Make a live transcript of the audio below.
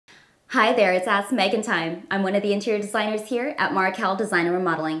Hi there, it's Ask Megan time. I'm one of the interior designers here at Marrokal Design and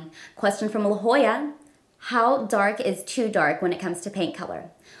Remodeling. Question from La Jolla: how dark is too dark when it comes to paint color?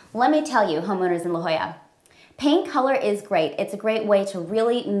 Let me tell you, homeowners in La Jolla, paint color is great. It's a great way to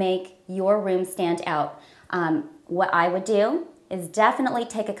really make your room stand out. What I would do is definitely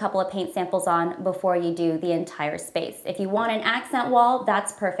take a couple of paint samples on before you do the entire space. If you want an accent wall,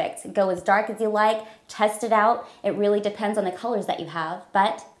 that's perfect. Go as dark as you like, test it out. It really depends on the colors that you have,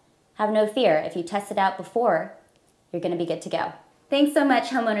 but have no fear. If you test it out before, you're gonna be good to go. Thanks so much,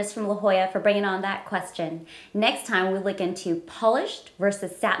 homeowners from La Jolla, for bringing on that question. Next time, we'll look into polished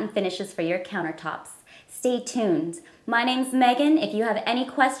versus satin finishes for your countertops. Stay tuned. My name's Megan. If you have any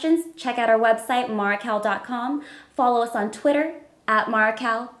questions, check out our website, marrokal.com. Follow us on Twitter,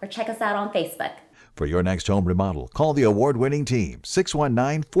 @Marrokal, or check us out on Facebook. For your next home remodel, call the award-winning team,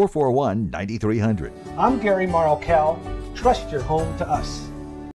 619-441-9300. I'm Gary Marrokal. Trust your home to us.